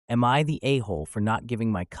Am I the a-hole for not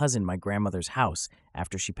giving my cousin my grandmother's house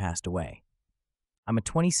after she passed away? I'm a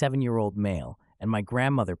 27-year-old male, and my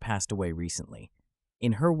grandmother passed away recently.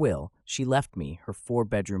 In her will, she left me her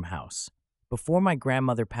 4-bedroom house. Before my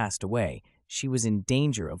grandmother passed away, she was in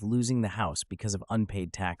danger of losing the house because of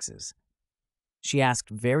unpaid taxes. She asked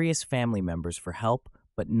various family members for help,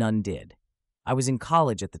 but none did. I was in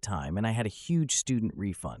college at the time, and I had a huge student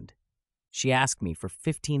refund. She asked me for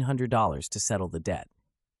 $1,500 to settle the debt.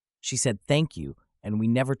 She said thank you, and we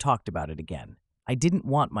never talked about it again. I didn't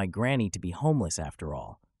want my granny to be homeless after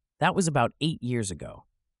all. That was about 8 years ago.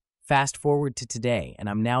 Fast forward to today, and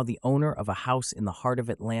I'm now the owner of a house in the heart of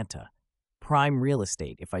Atlanta. Prime real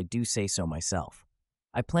estate, if I do say so myself.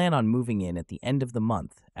 I plan on moving in at the end of the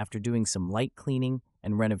month after doing some light cleaning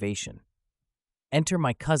and renovation. Enter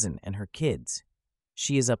my cousin and her kids.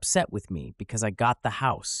 She is upset with me because I got the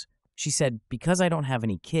house. She said because I don't have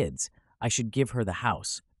any kids, I should give her the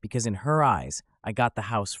house because in her eyes, I got the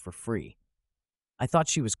house for free. I thought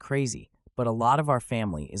she was crazy, but a lot of our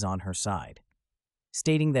family is on her side,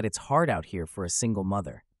 stating that it's hard out here for a single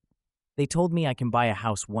mother. They told me I can buy a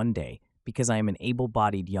house one day because I am an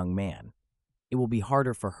able-bodied young man. It will be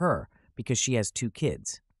harder for her because she has 2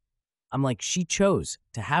 kids. I'm like, she chose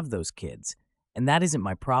to have those kids, and that isn't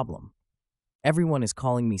my problem. Everyone is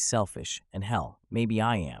calling me selfish, and hell, maybe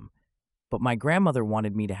I am. But my grandmother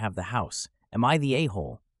wanted me to have the house. Am I the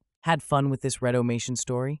a-hole? Had fun with this Redomation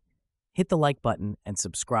story? Hit the like button and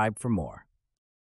subscribe for more.